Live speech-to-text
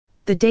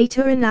The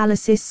data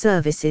analysis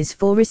services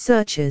for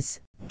researchers,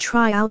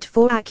 try out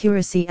for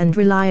accuracy and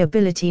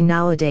reliability.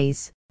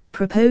 Nowadays,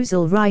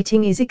 proposal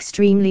writing is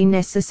extremely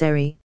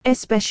necessary,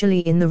 especially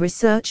in the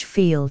research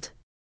field.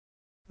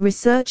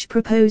 Research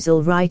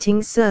proposal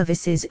writing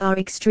services are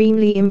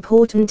extremely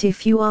important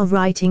if you are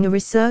writing a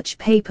research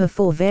paper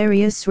for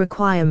various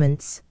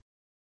requirements.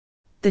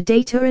 The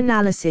data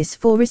analysis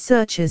for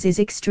researchers is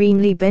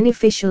extremely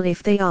beneficial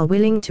if they are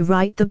willing to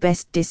write the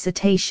best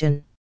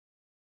dissertation.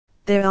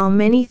 There are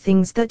many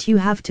things that you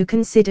have to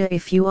consider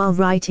if you are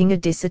writing a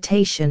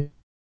dissertation.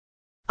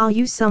 Are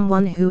you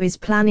someone who is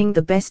planning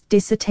the best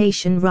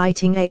dissertation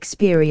writing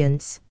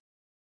experience?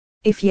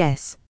 If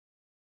yes,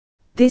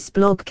 this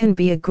blog can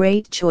be a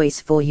great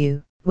choice for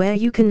you, where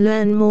you can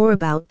learn more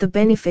about the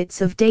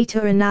benefits of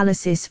data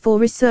analysis for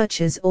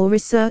researchers or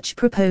research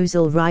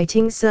proposal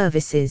writing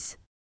services.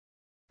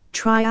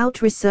 Try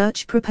out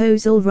research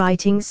proposal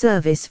writing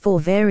service for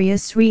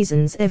various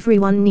reasons.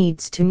 Everyone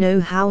needs to know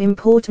how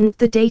important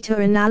the data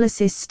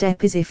analysis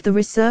step is if the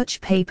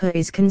research paper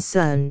is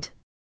concerned.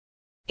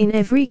 In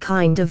every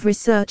kind of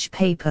research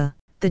paper,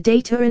 the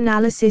data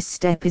analysis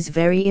step is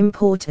very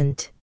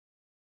important.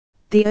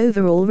 The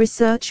overall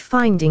research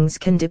findings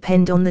can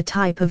depend on the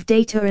type of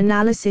data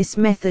analysis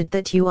method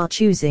that you are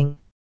choosing.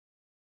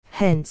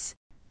 Hence,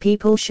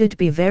 people should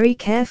be very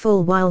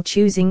careful while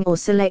choosing or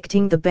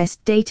selecting the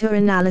best data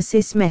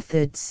analysis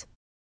methods.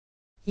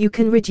 You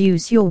can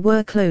reduce your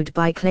workload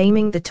by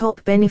claiming the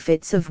top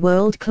benefits of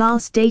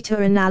world-class data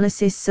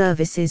analysis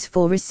services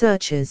for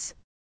researchers.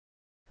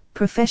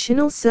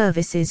 Professional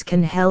services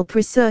can help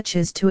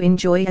researchers to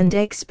enjoy and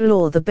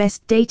explore the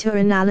best data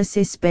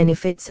analysis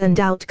benefits and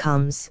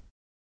outcomes.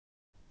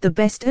 The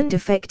best and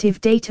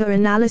effective data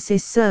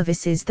analysis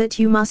services that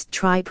you must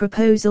try.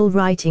 Proposal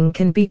writing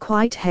can be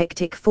quite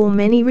hectic for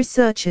many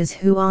researchers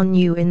who are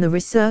new in the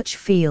research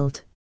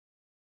field.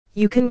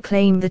 You can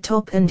claim the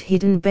top and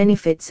hidden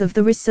benefits of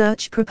the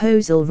research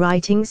proposal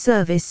writing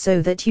service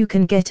so that you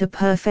can get a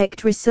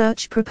perfect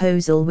research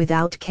proposal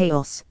without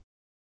chaos.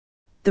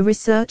 The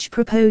research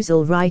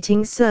proposal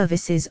writing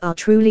services are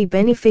truly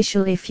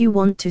beneficial if you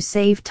want to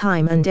save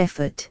time and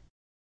effort.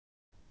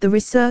 The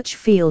research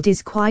field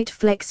is quite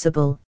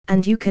flexible,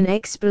 and you can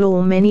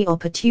explore many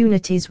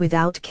opportunities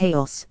without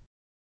chaos.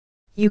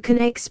 You can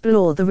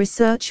explore the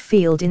research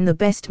field in the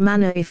best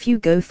manner if you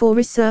go for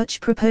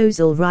research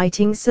proposal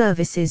writing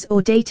services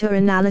or data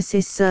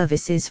analysis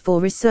services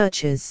for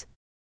researchers.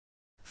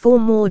 For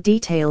more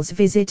details,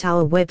 visit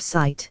our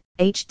website,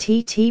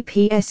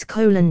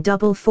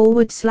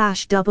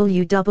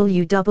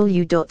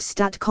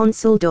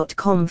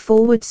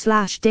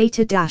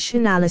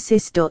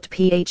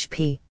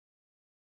 https://www.statconsul.com/data-analysis.php.